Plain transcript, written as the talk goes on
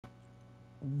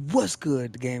What's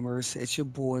good, gamers? It's your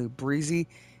boy Breezy,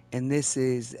 and this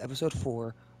is episode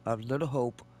 4 of Little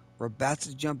Hope. We're about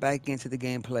to jump back into the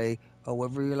gameplay of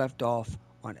wherever we left off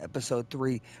on episode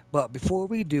 3. But before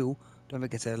we do, don't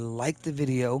forget to like the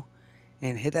video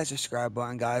and hit that subscribe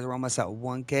button, guys. We're almost at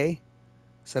 1K,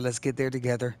 so let's get there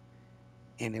together.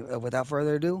 And without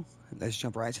further ado, let's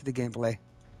jump right into the gameplay.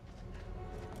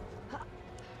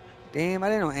 Damn, I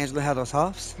didn't know Angela had those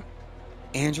hops.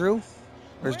 Andrew?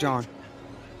 Where's John? Wait!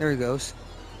 There he goes.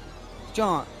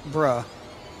 John, bruh.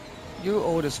 You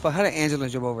old as fuck. How did Angela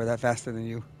jump over that faster than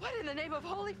you? What in the name of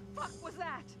holy fuck was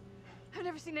that? I've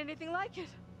never seen anything like it.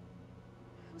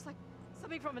 It was like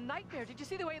something from a nightmare. Did you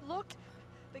see the way it looked?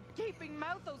 The gaping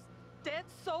mouth, those dead,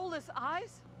 soulless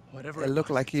eyes. Whatever It it looked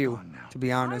was, like it's you, gone now. to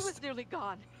be I honest. was nearly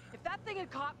gone. If that thing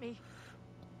had caught me,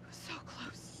 it was so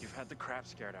close. You've had the crap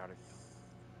scared out of you.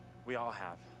 We all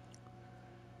have.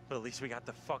 But at least we got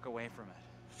the fuck away from it.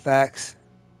 Facts.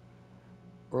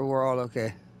 We're all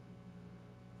okay.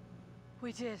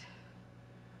 We did.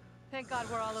 Thank God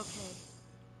we're all okay.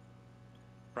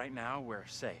 Right now, we're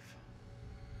safe.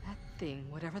 That thing,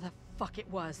 whatever the fuck it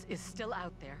was, is still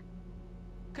out there.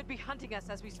 Could be hunting us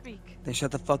as we speak. Then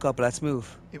shut the fuck up. Let's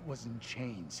move. It was in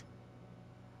chains.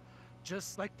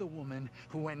 Just like the woman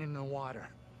who went in the water.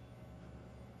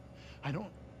 I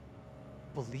don't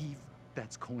believe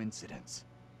that's coincidence.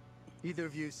 Either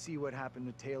of you see what happened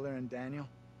to Taylor and Daniel?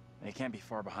 They can't be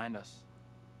far behind us.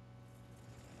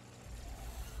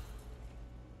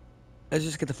 Let's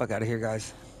just get the fuck out of here,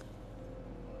 guys.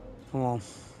 Come on.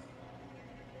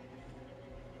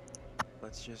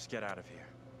 Let's just get out of here.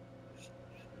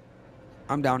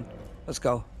 I'm down. Let's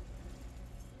go.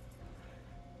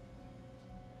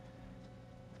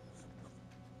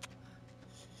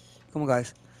 Come on,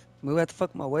 guys. Move out the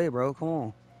fuck my way, bro. Come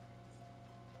on.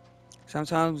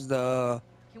 Sometimes Can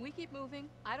we keep moving?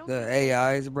 I don't the think so.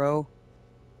 AIs, bro,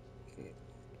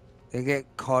 they get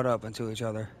caught up into each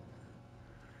other.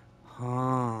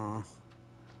 Huh.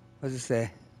 What does it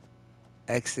say?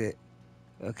 Exit.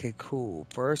 Okay, cool.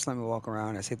 First, let me walk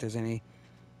around and see if there's any,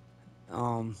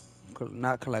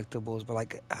 not collectibles, but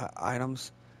like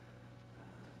items.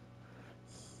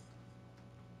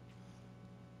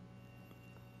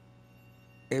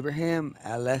 Abraham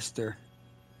Alester.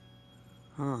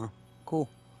 Huh. Cool.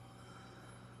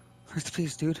 Rest in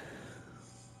peace, dude.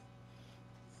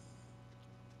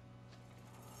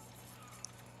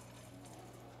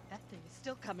 That thing is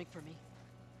still coming for me.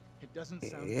 It doesn't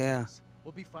sound Yeah. close.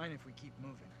 We'll be fine if we keep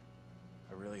moving.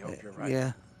 I really hope you're right.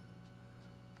 Yeah.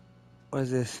 What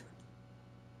is this?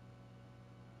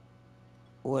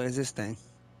 What is this thing?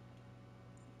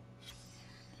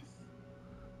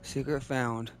 Secret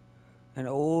found. An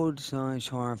old sun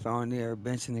charm found near a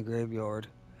bench in the graveyard.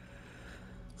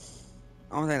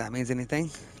 I don't think that means anything.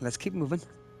 Let's keep moving.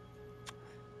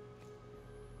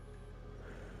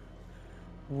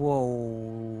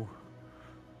 Whoa.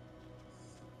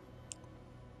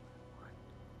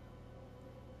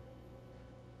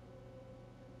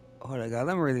 Hold on, guys.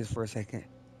 Let me read this for a second.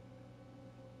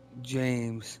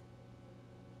 James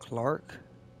Clark.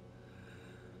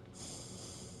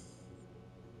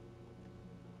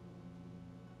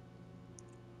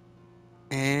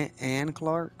 Ann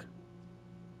Clark.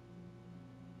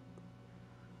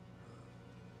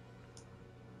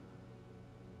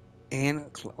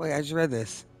 Wait, I just read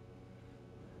this.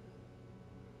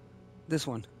 This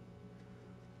one.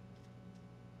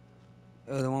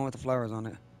 Oh, the one with the flowers on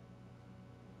it.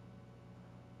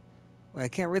 Wait, I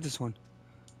can't read this one.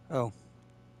 Oh.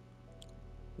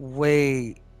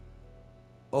 Wait.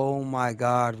 Oh my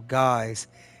God, guys.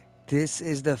 This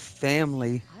is the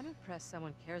family. I'm impressed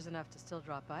someone cares enough to still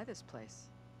drop by this place.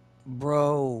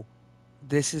 Bro,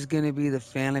 this is going to be the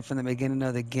family from the beginning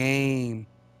of the game.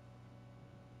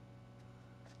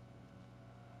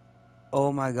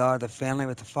 Oh my God, the family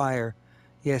with the fire.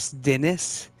 Yes,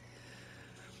 Dennis.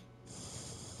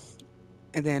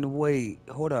 And then, wait,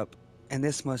 hold up. And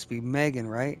this must be Megan,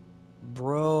 right?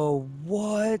 Bro,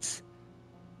 what?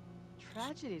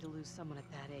 Tragedy to lose someone at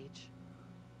that age.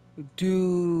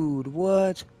 Dude,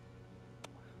 what?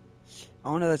 I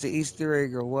don't know if that's an Easter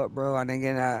egg or what, bro. I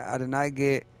did not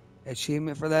get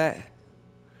achievement for that.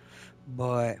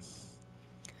 But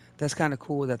that's kind of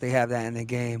cool that they have that in the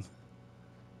game.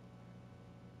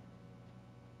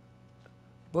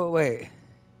 But wait,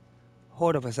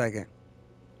 hold up a second.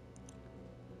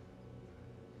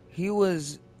 He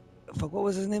was, fuck, what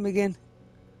was his name again?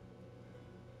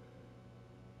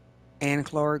 Ann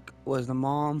Clark was the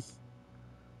mom.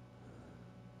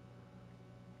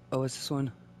 Oh, what's this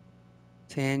one?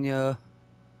 Tanya,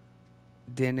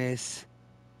 Dennis,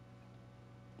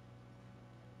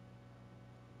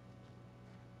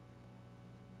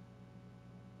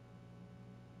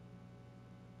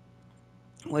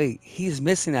 Wait, he's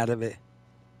missing out of it.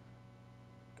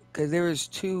 Because there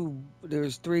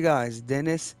was three guys.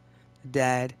 Dennis,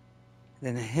 Dad,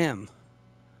 then him.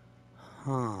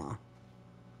 Huh.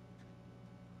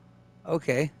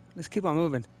 Okay, let's keep on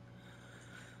moving.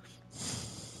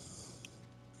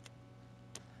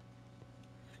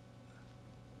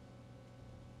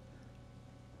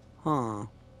 Huh.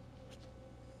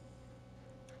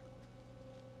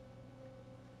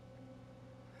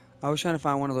 I was trying to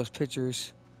find one of those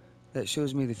pictures that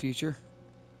shows me the future.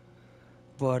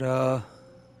 But,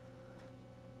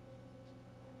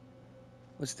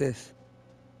 what's this?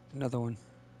 Another one.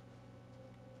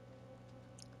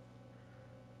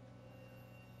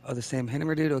 Oh, the same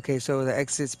Henry dude? Okay, so the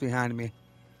exit's behind me,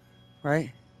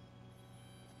 right?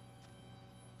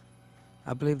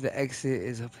 I believe the exit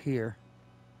is up here.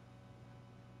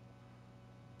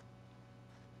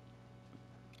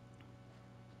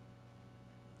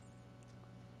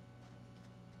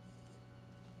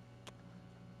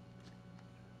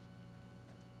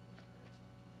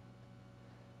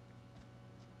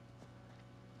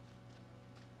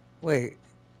 Wait,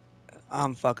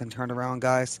 I'm fucking turned around,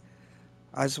 guys.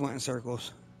 I just went in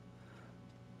circles.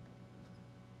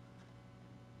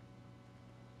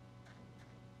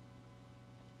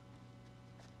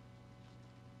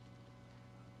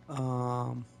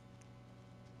 Um,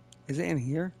 is it in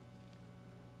here?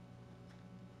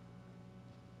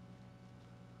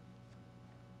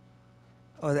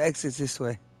 Oh, the exit's this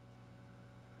way.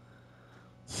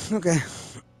 Okay,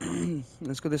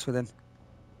 let's go this way then.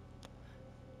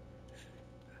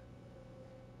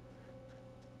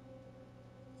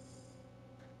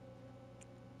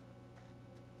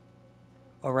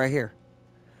 Oh, right here.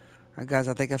 All right, guys,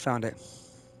 I think I found it.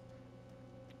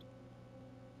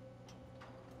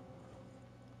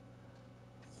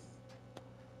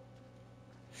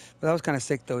 But that was kind of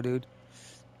sick, though, dude.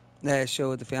 That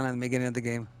showed the family in the beginning of the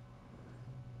game.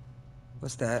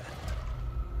 What's that?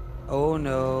 Oh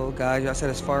no, guys, y'all said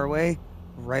it's far away.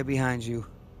 Right behind you.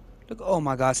 Look, oh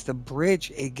my gosh, the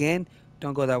bridge again.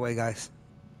 Don't go that way, guys.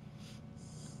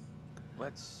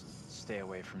 Let's stay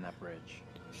away from that bridge.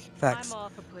 I'm Facts. all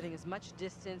for putting as much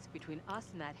distance between us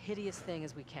and that hideous thing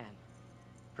as we can.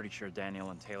 Pretty sure Daniel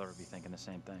and Taylor would be thinking the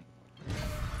same thing.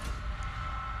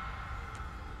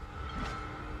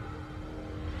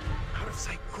 Out of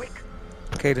sight, quick.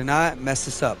 Okay, do not mess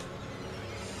this up.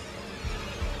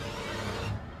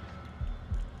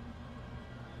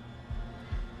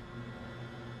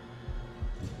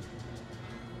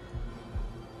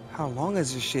 How long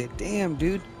is this shit? Damn,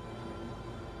 dude.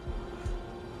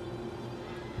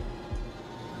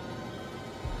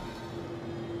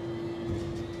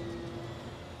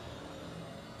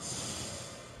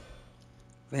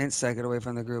 Vance staggered away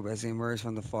from the group as he emerged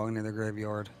from the fog near the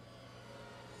graveyard.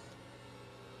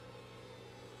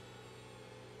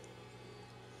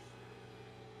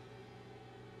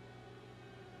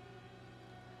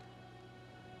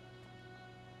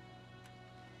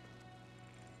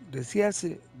 Does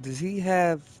he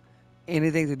have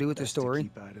anything to do with the Best to story?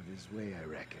 keep out of his way, I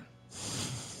reckon.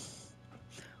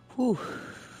 Whew.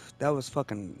 That was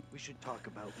fucking We should talk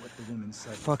about what the woman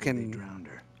said before they fucking drowned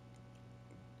her.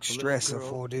 The little stressful,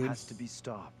 girl dude. has to be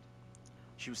stopped.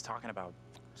 She was talking about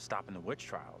stopping the witch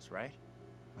trials, right?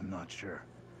 I'm not sure.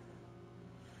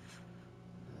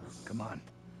 Come on,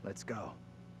 let's go.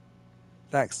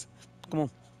 Facts. Come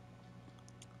on.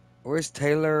 Where's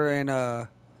Taylor and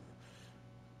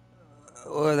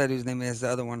what that dude's name is? The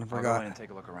other one, I I'll go in forgot. and take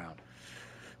a look around.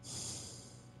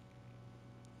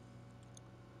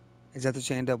 Is that the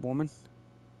chained up woman?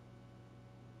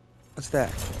 What's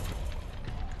that?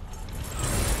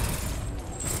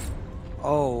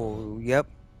 Oh, yep.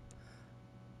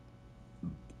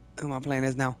 Who am I playing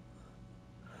as now?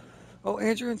 Oh,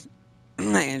 Andrew,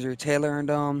 not Andrew, Taylor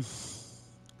and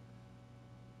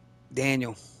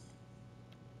Daniel.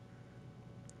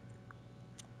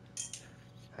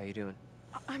 How you doing?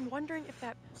 I'm wondering if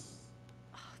that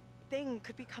thing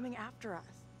could be coming after us.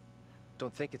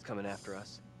 Don't think it's coming after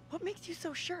us. What makes you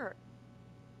so sure?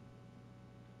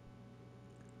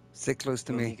 Sit close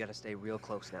to You me. gotta stay real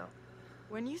close now.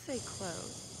 When you say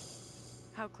close,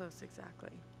 how close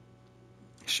exactly?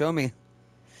 Show me.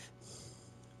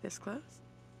 This close?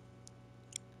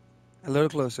 A little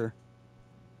closer.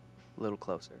 A little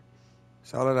closer.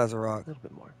 Solid as a A rock. little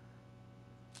bit more.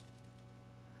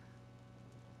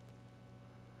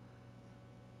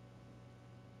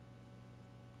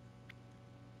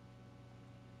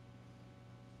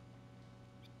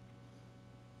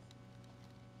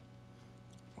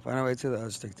 Find our way to the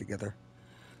other stick together.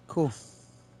 Cool.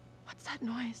 What's that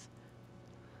noise?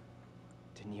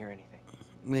 Didn't hear anything.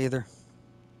 Me either.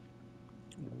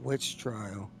 Witch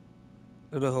trial.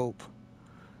 Little Hope.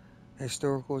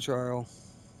 Historical trial.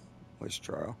 Witch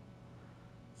trial.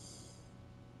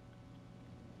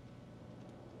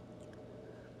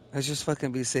 Let's just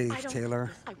fucking be I safe, don't like Taylor.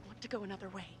 this. I want to go another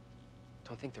way.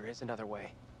 Don't think there is another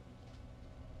way.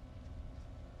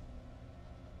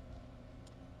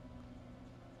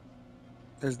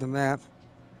 There's the map.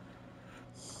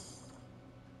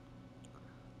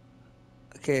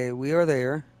 Okay, we are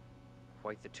there.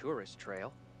 Quite the tourist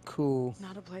trail. Cool.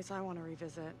 Not a place I want to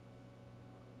revisit.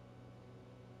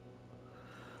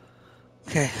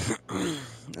 Okay.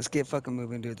 Let's get fucking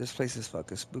moving, dude. This place is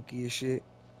fucking spooky as shit.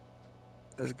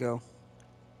 Let's go.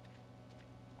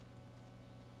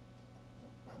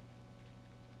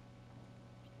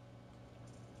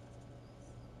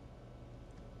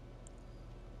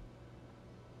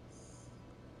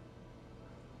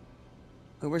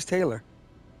 Hey, where's Taylor?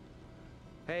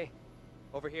 Hey,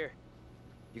 over here.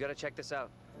 You gotta check this out.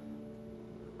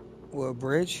 What,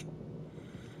 bridge?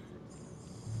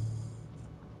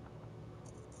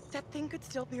 That thing could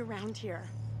still be around here.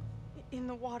 In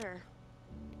the water.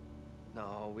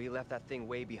 No, we left that thing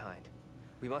way behind.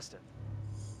 We must have.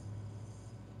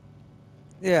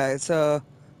 Yeah, it's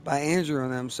by Andrew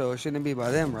and them, so it shouldn't be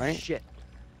by them, right? Shit.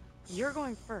 You're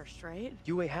going first, right?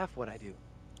 You weigh half what I do.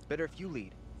 Better if you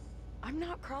lead. I'm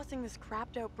not crossing this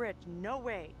crapped out bridge. No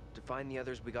way. To find the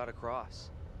others we gotta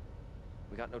cross.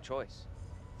 We got no choice.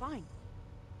 Fine.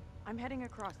 I'm heading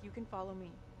across. You can follow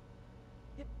me.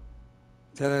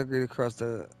 Taylor agreed to cross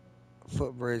the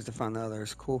footbridge to find the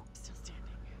others. Cool. Still standing.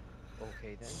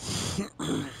 Okay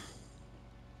then.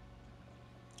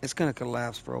 It's gonna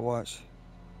collapse, bro. Watch.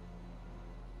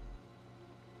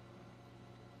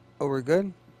 Oh, we're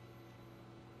good?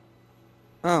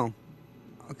 Oh.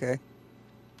 Okay.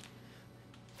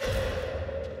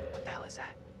 What the hell is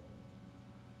that?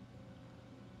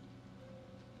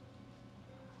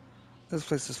 This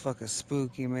place is fucking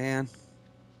spooky, man.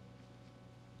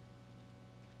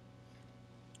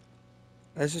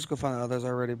 Let's just go find the others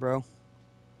already, bro.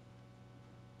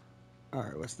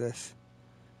 Alright, what's this?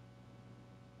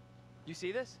 You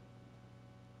see this?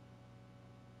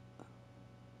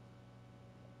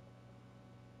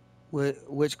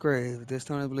 Witch grave. This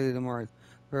stone is believed to mark the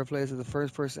birthplace of the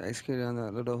first person executed on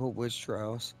the Little Hope witch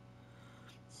trials.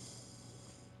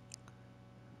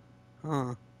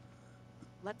 Huh.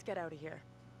 Let's get out of here.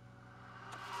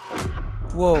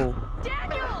 Whoa.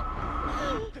 Daniel!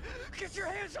 Get your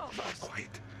hands off us!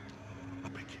 Quiet. I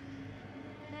beg you.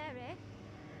 Mary?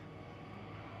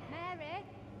 Mary?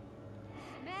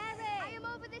 Mary! I am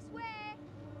over this way!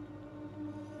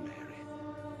 Mary.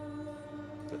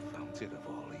 The fountain of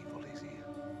all evil is here.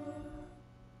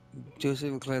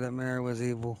 Joseph declared that Mary was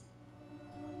evil.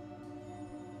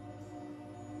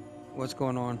 What's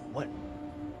going on? What?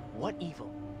 What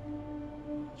evil?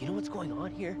 You know what's going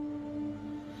on here?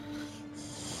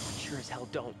 I sure as hell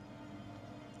don't.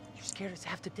 You scared us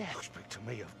half to You death. speak to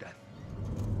me of death.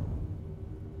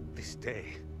 This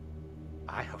day,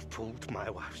 I have pulled my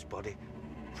wife's body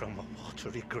from a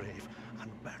watery grave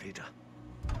and buried her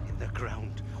in the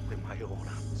ground with my own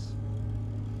hands.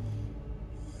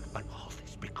 And all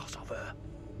this because of her.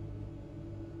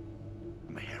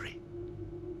 Mary,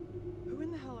 Who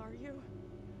in the hell are you?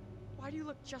 Why do you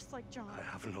look just like John? I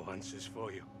have no answers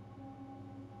for you.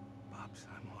 Perhaps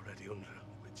I'm already under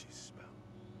a witch's spell.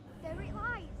 There it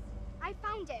lies. I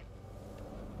found it.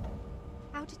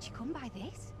 How did you come by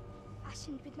this?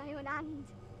 Fashioned with my own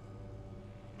hand.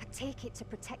 I take it to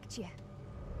protect you.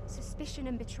 Suspicion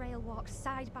and betrayal walk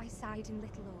side by side in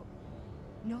Little Hope.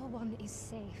 No one is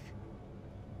safe.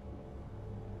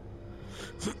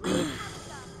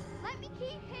 Let me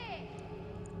keep it.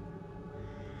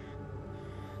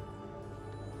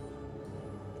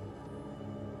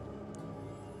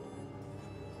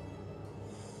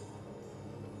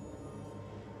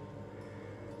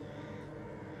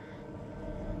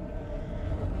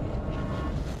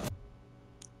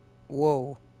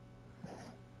 Whoa.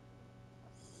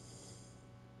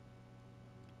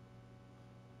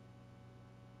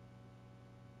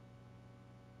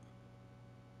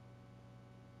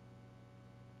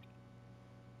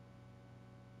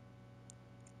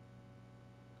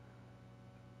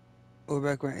 We're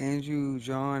back with Andrew,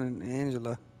 John, and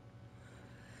Angela.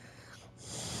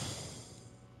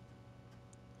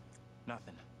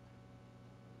 Nothing.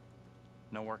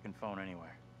 No working phone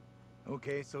anywhere.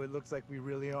 Okay, so it looks like we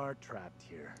really are trapped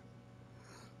here.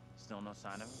 Still no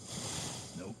sign of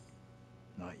him? Nope.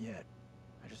 Not yet.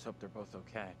 I just hope they're both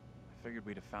okay. I figured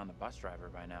we'd have found the bus driver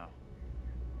by now.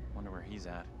 Wonder where he's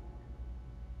at.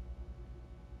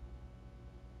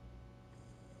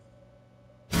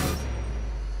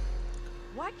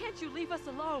 Why can't you leave us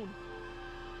alone?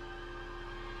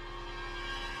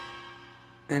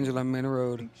 Angela, I'm in the I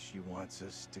road. think she wants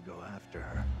us to go after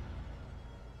her.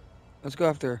 Let's go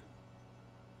after her.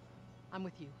 I'm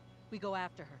with you. We go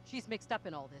after her. She's mixed up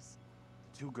in all this.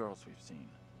 The two girls we've seen.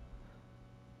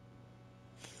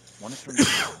 One is from the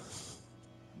past.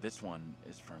 This one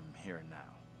is from here and now.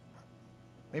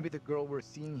 Maybe the girl we're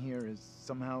seeing here is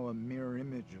somehow a mirror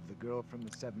image of the girl from the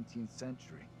 17th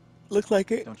century. Looks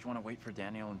like it. Don't you want to wait for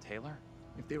Daniel and Taylor?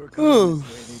 If they were coming Whoa. this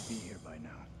way, they'd be here by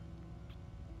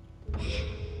now.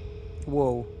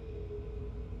 Whoa.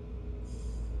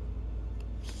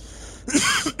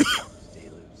 Stay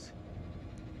loose.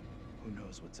 Who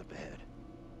knows what's up ahead?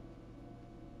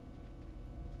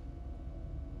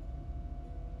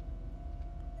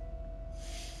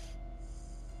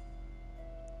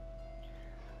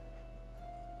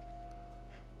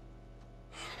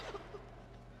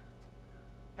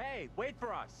 Hey, wait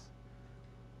for us!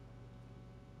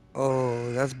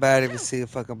 Oh, that's bad if you see a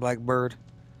fucking black bird.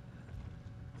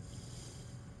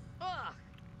 Ugh!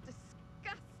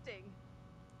 Disgusting!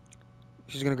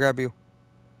 She's gonna grab you.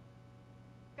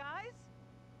 Guys?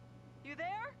 You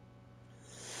there?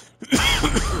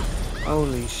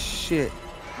 Holy shit.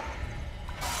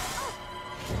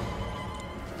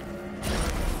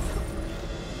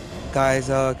 Guys,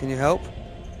 can you help?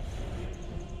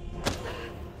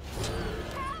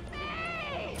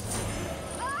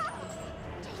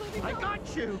 I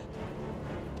got you!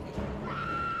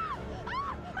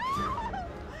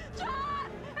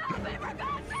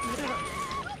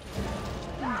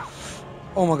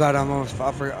 Oh my god,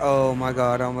 oh my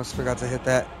god, I almost forgot to hit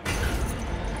that.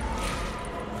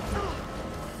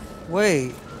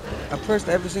 Wait, I pressed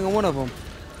every single one of them.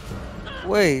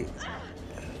 Wait.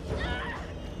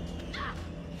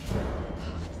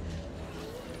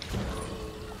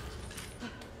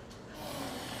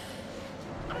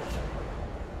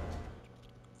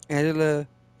 Angela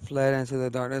fled into the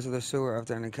darkness of the sewer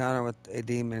after an encounter with a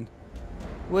demon.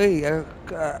 Wait,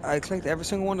 I clicked every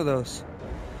single one of those.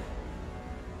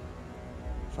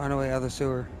 Find a way out of the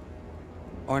sewer.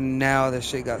 Or now this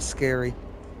shit got scary.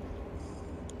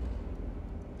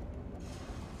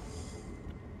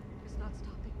 It's not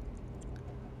stopping.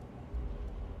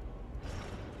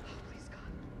 Oh, please, God.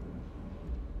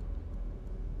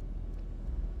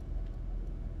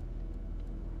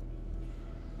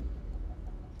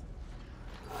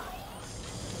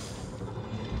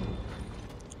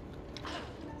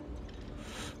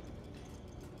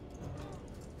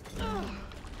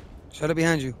 Shut it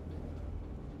behind you.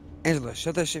 Angela,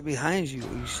 shut that shit behind you,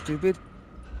 you stupid.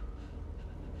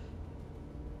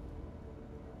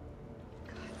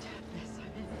 God damn this,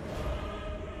 I'm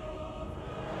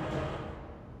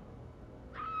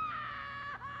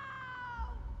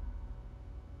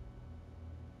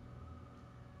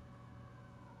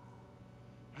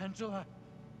in. Angela!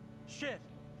 Shit!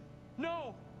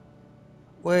 No!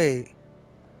 Wait.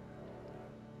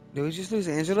 Did we just lose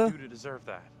Angela? You to deserve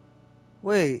that.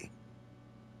 Wait.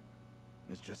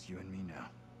 It's just you and me now.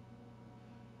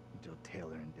 Until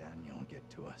Taylor and Daniel get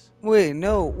to us. Wait,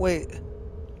 no, wait.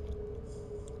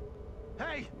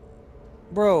 Hey!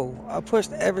 Bro, I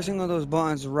pushed every single of those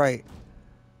buttons right.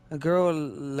 A girl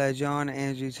led John and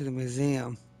Andrew to the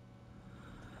museum.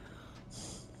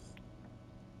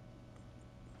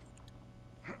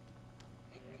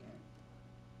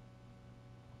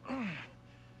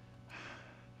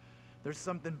 There's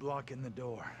something blocking the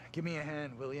door. Give me a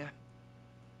hand, will ya?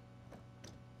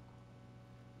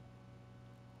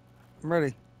 I'm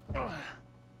ready.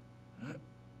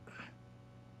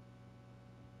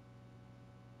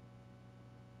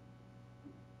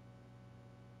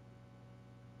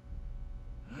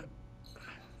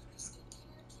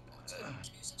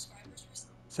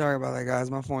 Sorry about that, guys.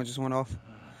 My phone just went off.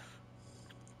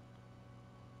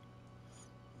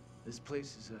 This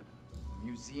place is a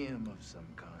museum of some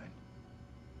kind.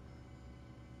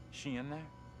 She in there?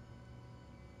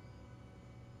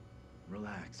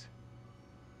 Relax.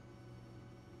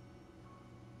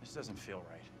 This doesn't feel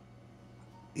right.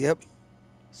 Yep.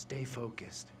 Stay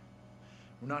focused.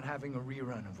 We're not having a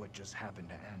rerun of what just happened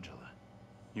to Angela.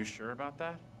 You sure about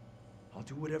that? I'll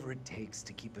do whatever it takes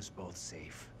to keep us both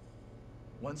safe.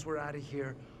 Once we're out of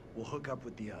here, we'll hook up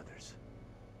with the others.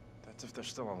 That's if they're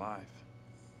still alive.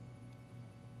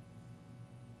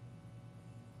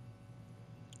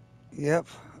 Yep.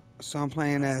 So I'm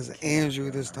playing as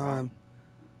Andrew this time.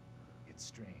 It's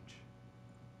strange.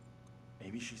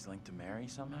 Maybe she's linked to Mary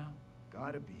somehow?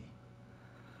 Gotta be.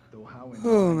 Though how and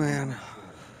Oh, why, I'm man. not sure.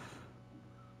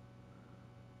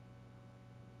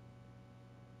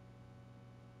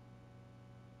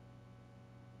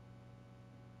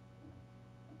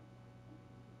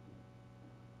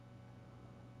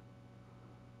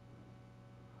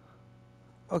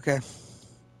 Okay.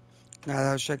 Now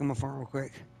I was checking my phone real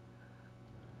quick.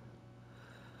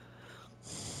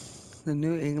 The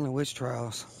New England witch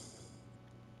trials.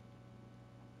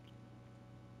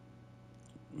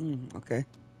 Okay.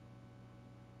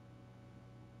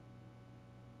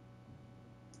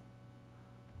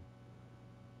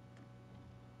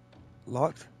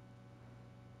 Locked?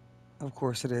 Of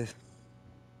course it is.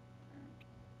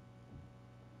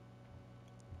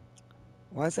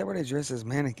 Why is everybody dressed as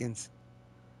mannequins?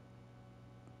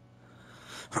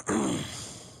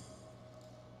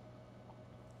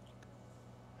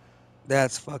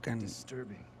 That's fucking.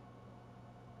 Disturbing.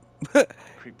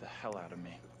 Creep the hell out of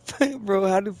me. Bro,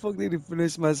 how the fuck did he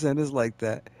finish my sentence like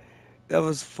that? That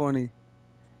was funny.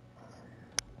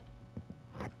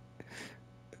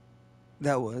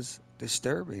 That was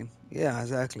disturbing. Yeah,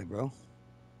 exactly, bro.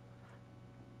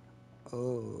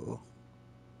 Oh.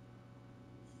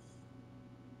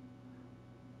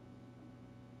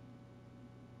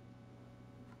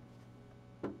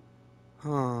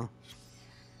 Huh.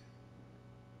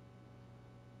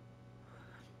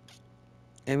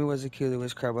 Amy was accused of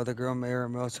witchcraft by the girl Mary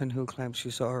Milton, who claimed she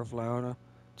saw her fly on a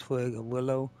twig of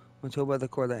willow. When told by the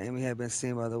court that Amy had been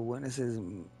seen by the witnesses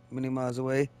many miles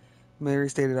away, Mary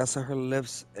stated, "I saw her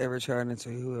lips ever charred into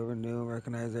whoever knew and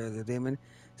recognized her as a demon,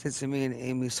 since to me and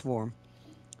Amy sworn."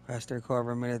 Pastor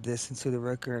Carver admitted this into the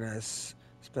record as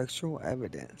spectral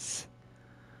evidence.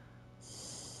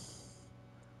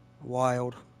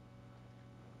 Wild.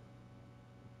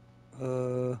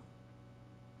 I'm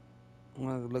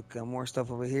gonna look at more stuff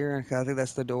over here, and I think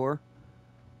that's the door.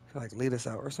 To, like lead us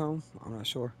out or something. I'm not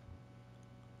sure.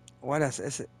 Why that's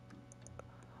it?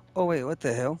 Oh wait, what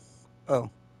the hell? Oh,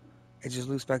 it just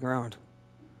loops back around.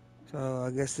 So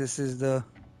I guess this is the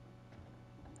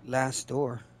last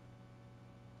door.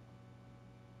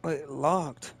 Wait,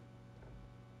 locked.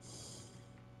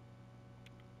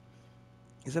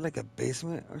 Is it like a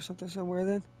basement or something somewhere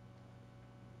then?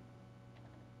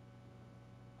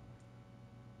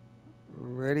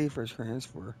 Ready for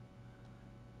transfer.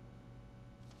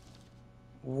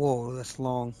 Whoa, that's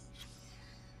long.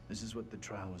 This is what the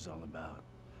trial was all about.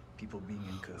 People being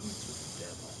in cahoots with the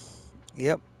devil.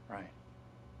 Yep, Right.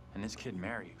 And this kid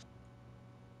Mary.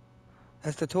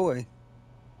 that's the toy.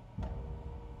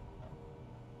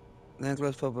 The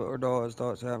necklace, puppet, or doll is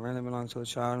thought to have randomly belonged to a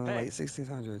child in the Hey, late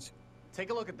 1600s.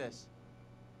 take a look at this.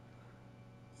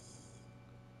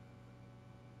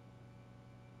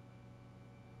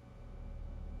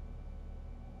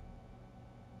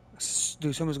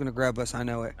 Dude, someone's gonna grab us. I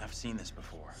know it. I've seen this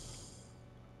before.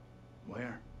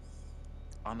 Where?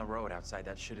 On the road outside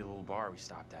that shitty little bar we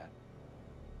stopped at.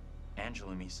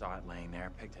 Angela and me saw it laying there,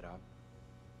 picked it up.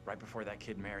 Right before that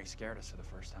kid Mary scared us for the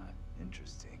first time.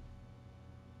 Interesting.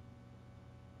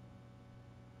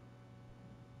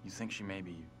 You think she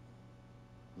maybe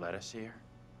let us see her?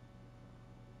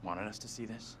 Wanted us to see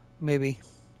this? Maybe.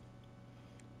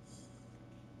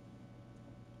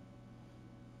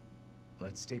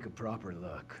 Let's take a proper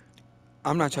look.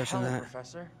 I'm not What the touching hell, that.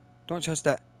 Professor? Don't touch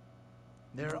that.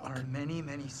 There are many,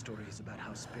 many stories about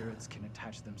how spirits can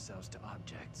attach themselves to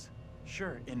objects.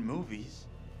 Sure, in movies.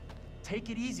 Take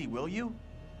it easy, will you?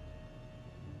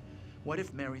 What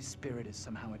if Mary's spirit is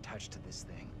somehow attached to this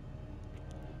thing?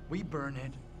 We burn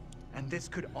it, and this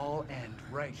could all end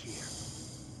right here.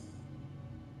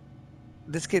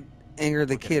 This kid angered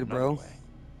the Look at it kid, another bro. way.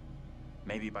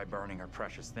 Maybe by burning her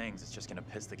precious things, it's just gonna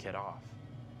piss the kid off.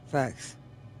 Facts.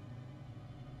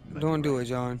 You might Don't be do right. it,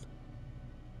 John.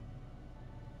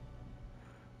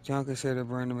 John considered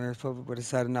burning the mayor's puppet, but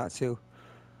decided not to.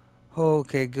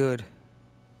 Okay, good.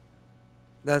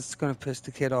 That's gonna piss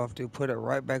the kid off, dude. Put it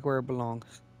right back where it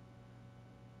belongs.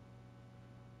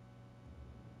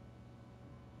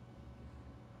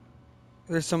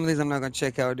 There's some of these I'm not gonna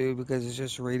check out, dude, because it's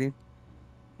just reading,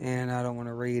 and I don't want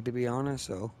to read to be honest.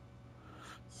 So,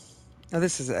 now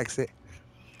this is the exit.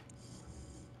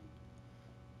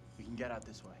 We can get out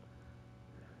this way.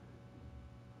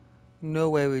 No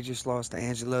way we just lost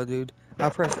Angela, dude. I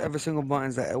pressed every single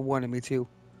buttons that it wanted me to.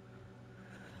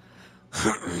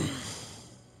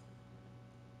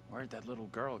 Where'd that little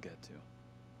girl get to?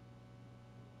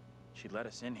 She let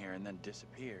us in here and then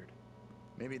disappeared.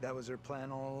 Maybe that was her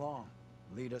plan all along.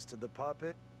 Lead us to the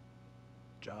puppet.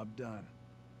 Job done.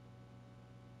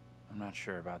 I'm not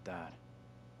sure about that.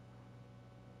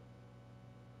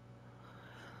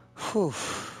 Whew.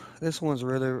 This one's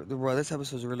really, bro. This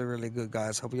episode's really, really good,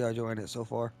 guys. Hope y'all enjoying it so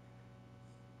far.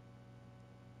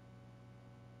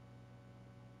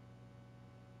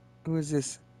 Who is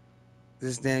this? Is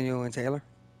this Daniel and Taylor?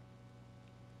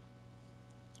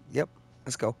 Yep.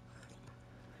 Let's go.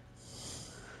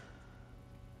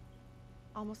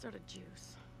 Almost out of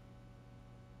juice.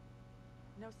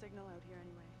 No signal out here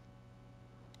anyway.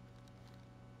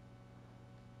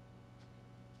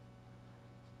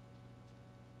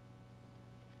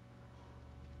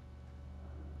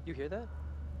 You hear that?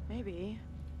 Maybe.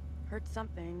 Heard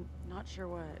something, not sure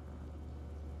what.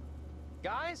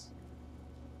 Guys?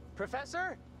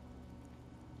 Professor?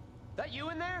 That you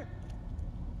in there?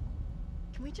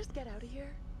 Can we just get out of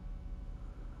here?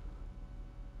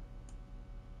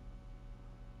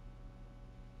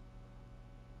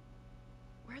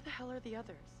 Where the hell are the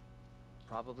others?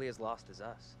 Probably as lost as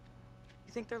us.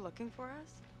 You think they're looking for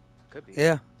us? Could be.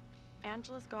 Yeah,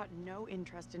 Angela's got no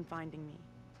interest in finding me.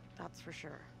 That's for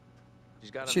sure.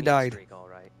 She's got a She mean died. streak, all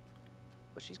right.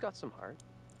 But she's got some heart.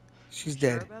 she's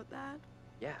Sure dead. about that?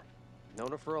 Yeah.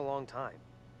 Known her for a long time.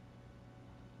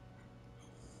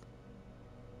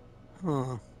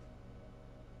 Huh.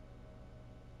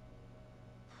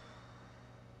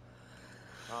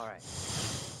 All right.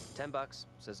 $10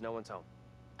 says no one's home.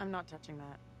 I'm not touching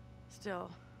that. Still,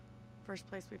 first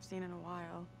place we've seen in a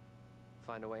while.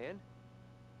 Find a way in?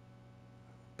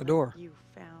 The door. You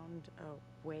found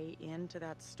a way into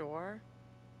that store?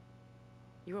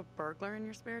 You a burglar in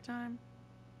your spare time?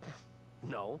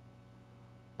 No.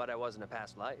 But I was in a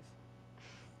past life.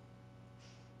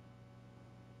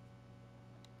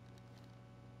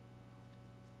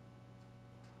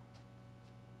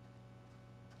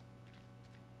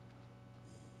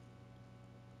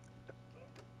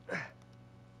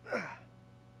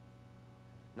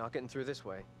 Not getting through this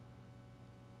way.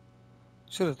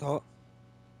 Should have thought.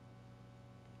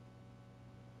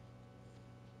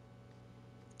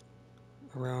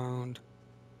 Around.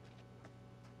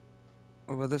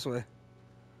 What about this way?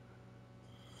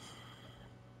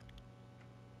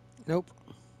 Nope.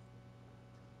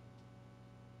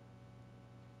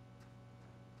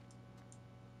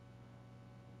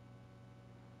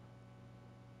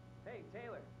 Hey,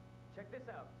 Taylor, check this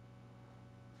out.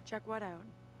 Check what out?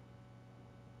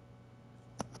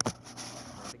 I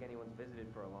don't think anyone's visited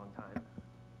for a long time.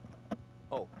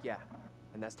 Oh, yeah.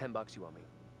 And that's $10 you owe me.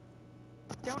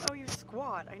 Don't owe you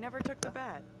squat. I never took the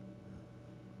bet.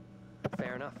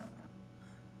 Fair enough.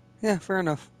 Yeah, fair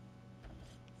enough.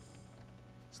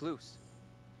 It's loose.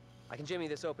 I can jimmy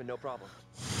this open, no problem.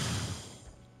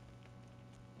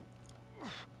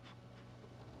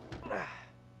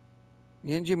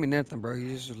 You didn't Jimmy nothing, bro. You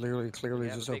just literally, clearly We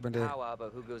have just a big opened it. powwow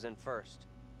about who goes in first.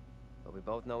 But we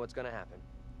both know what's gonna happen.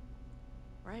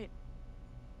 Right.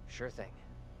 Sure thing.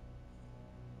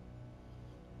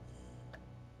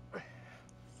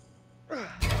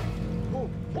 Oh,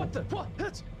 what the? What?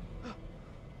 That's...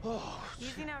 Oh,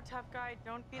 Easy now, tough guy.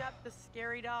 Don't beat up the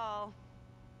scary doll.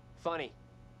 funny.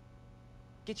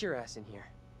 Get your ass in here.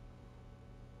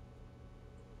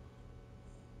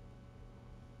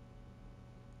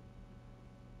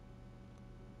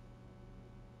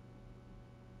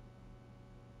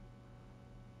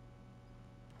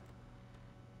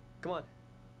 Come on,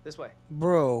 this way.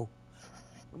 Bro,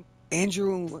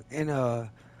 Andrew and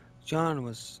John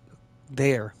was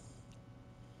there.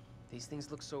 These things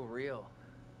look so real.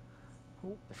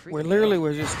 They're We freaking me literally out.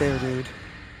 were just there, dude.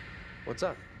 What's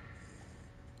up?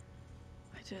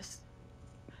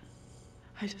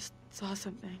 I just saw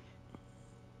something.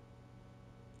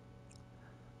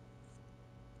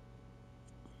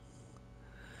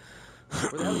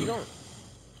 Where the hell are you going?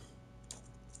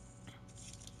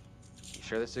 You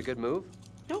sure this is a good move?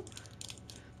 Nope.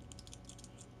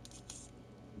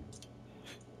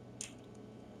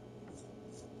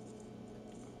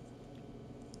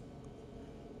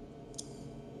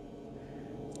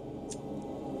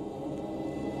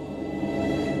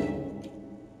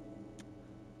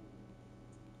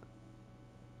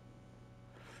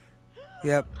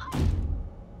 Yep.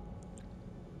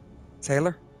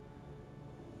 Taylor?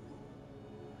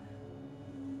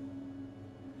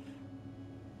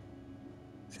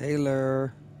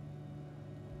 Taylor.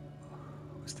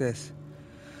 What's this?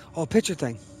 Oh, picture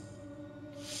thing.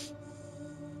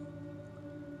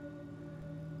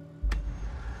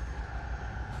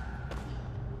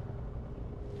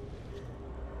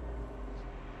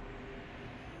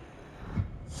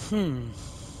 Hmm.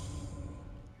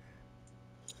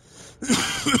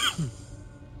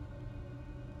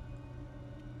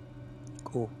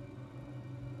 Cool.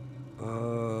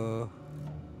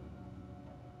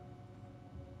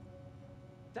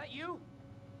 That you?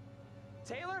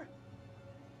 Taylor?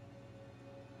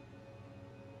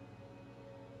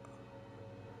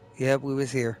 Yep, we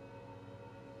was here.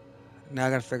 Now I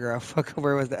gotta figure out fucking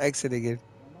where was the exit again.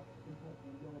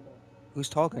 Who's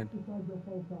talking?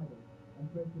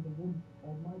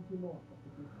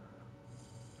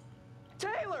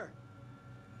 Taylor!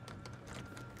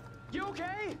 You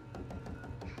okay?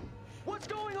 What's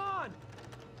going on?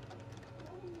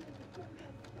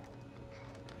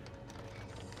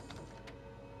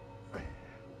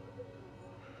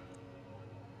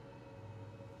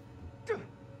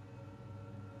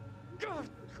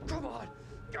 Come on.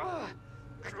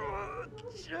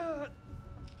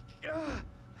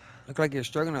 Look like you're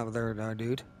struggling over there,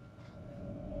 dude.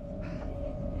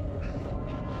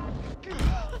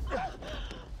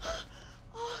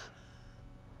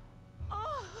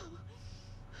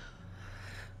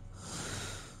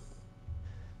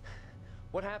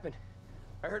 What happened?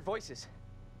 I heard voices.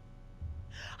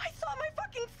 I saw my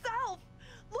fucking self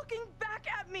looking back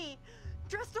at me,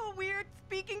 dressed all weird,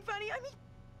 speaking funny. I mean,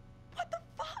 what the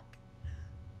fuck?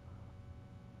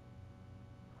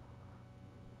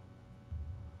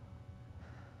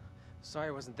 Sorry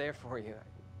I wasn't there for you.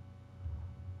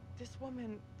 This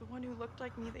woman, the one who looked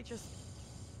like me, they just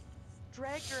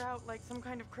dragged her out like some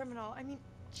kind of criminal. I mean,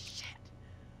 shit.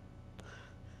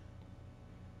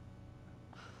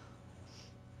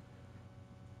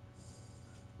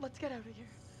 Let's get out of here.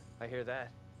 I hear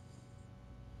that.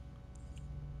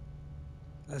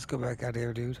 Let's go back out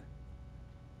here, dude.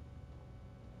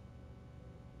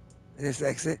 This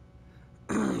exit.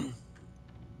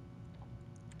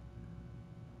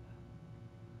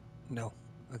 No.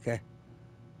 Okay.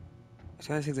 I'm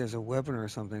trying to see if there's a weapon or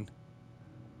something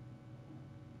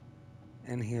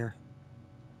in here.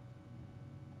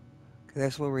 'Cause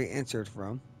that's where we entered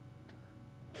from.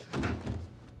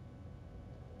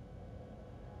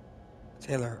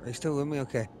 Taylor, are you still with me?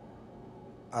 Okay.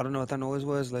 I don't know what that noise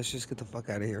was. Let's just get the fuck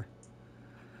out of here.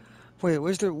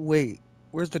 Where's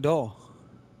the doll?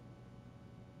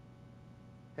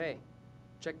 Hey,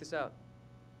 check this out.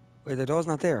 Wait, the doll's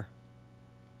not there.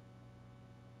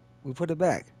 We put it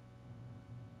back.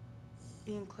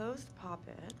 The enclosed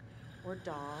poppet, or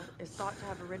doll, is thought to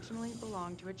have originally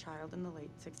belonged to a child in the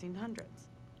late 1600s.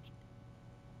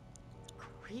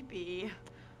 Creepy.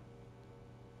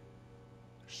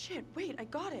 Shit, wait, I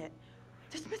got it.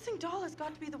 This missing doll has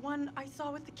got to be the one I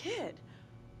saw with the kid.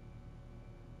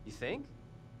 You think?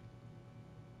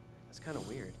 That's kind of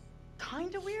weird.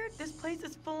 Kinda weird? This place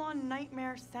is full-on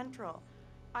Nightmare Central.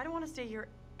 I don't want to stay here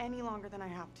any longer than I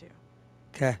have to.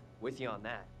 Okay. With you on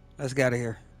that. Let's get out of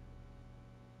here.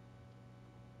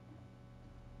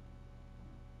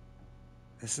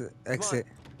 This is Come exit.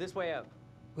 on, this way out.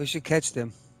 We should catch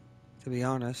them, to be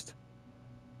honest.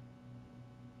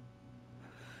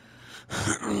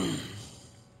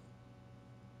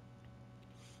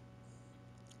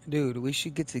 Dude, we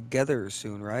should get together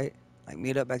soon, right? Like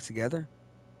meet up back together?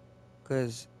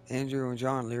 Because Andrew and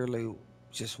John literally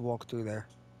just walked through there.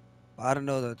 But I don't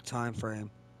know the time frame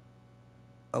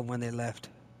of when they left.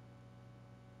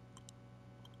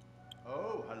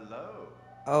 Oh, hello.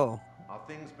 Oh, Are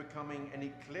things becoming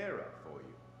any clearer for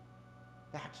you?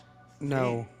 That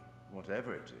No. thing,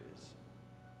 whatever it is,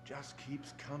 just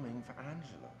keeps coming for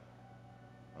Angela.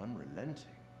 Unrelenting.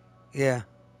 yeah.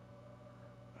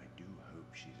 I do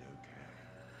hope she's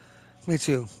okay. Me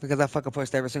too. Because I fucking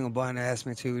pushed every single button that asked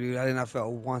me to, dude. I did not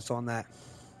feel once on that.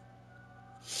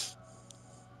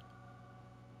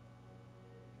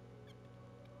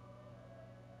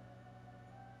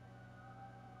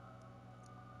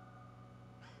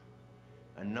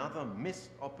 Another missed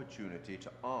opportunity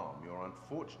to arm your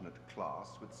unfortunate class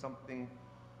with something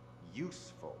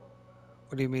useful.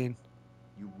 What do you mean?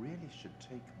 You really should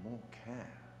take more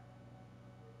care.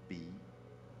 Be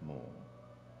more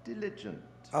diligent.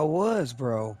 I was,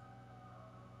 bro.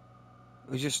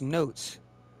 It was just notes.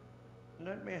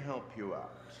 Let me help you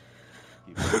out.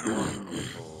 Give you one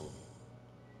little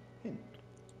hint.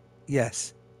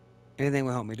 Yes. Anything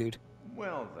will help me, dude.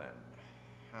 Well then,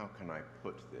 how can I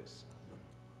put this?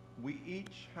 We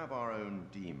each have our own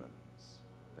demons.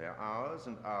 They are ours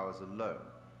and ours alone,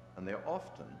 and they are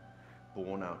often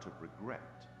born out of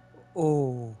regret.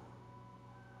 Oh.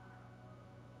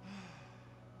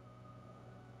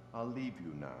 I'll leave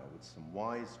you now with some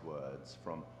wise words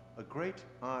from a great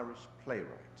Irish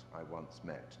playwright I once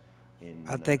met in...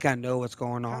 I think I know what's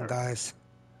going on, Paris, guys.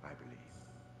 I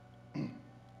believe.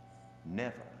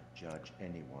 Never judge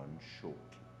anyone shortly.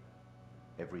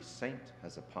 Every saint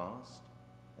has a past,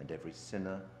 and every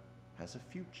sinner has a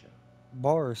future.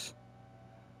 Bars.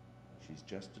 She's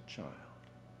just a child.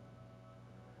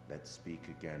 Let's speak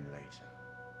again later.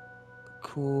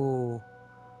 Cool.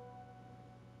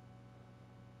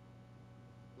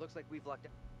 Looks like we've lucked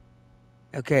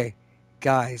out. Okay,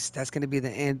 guys, that's going to be the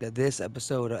end of this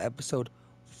episode, episode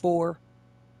 4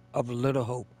 of Little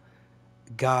Hope.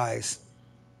 Guys,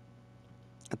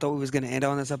 I thought we was going to end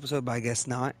on this episode, but I guess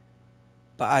not.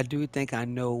 But I do think I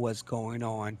know what's going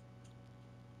on.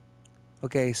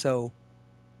 Okay, so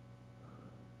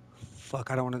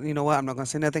fuck. I don't want to. You know what? I'm not gonna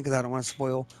say nothing because I don't want to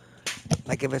spoil.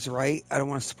 Like if it's right, I don't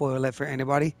want to spoil it for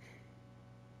anybody.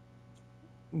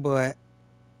 But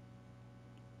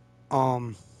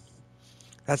um,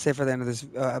 that's it for the end of this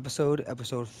episode.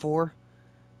 Episode 4.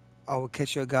 I will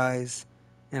catch you guys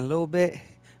in a little bit.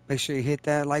 Make sure you hit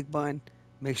that like button.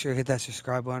 Make sure you hit that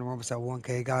subscribe button. We're almost at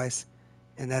 1K, guys.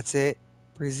 And that's it.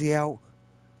 Breezy out.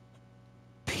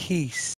 Peace.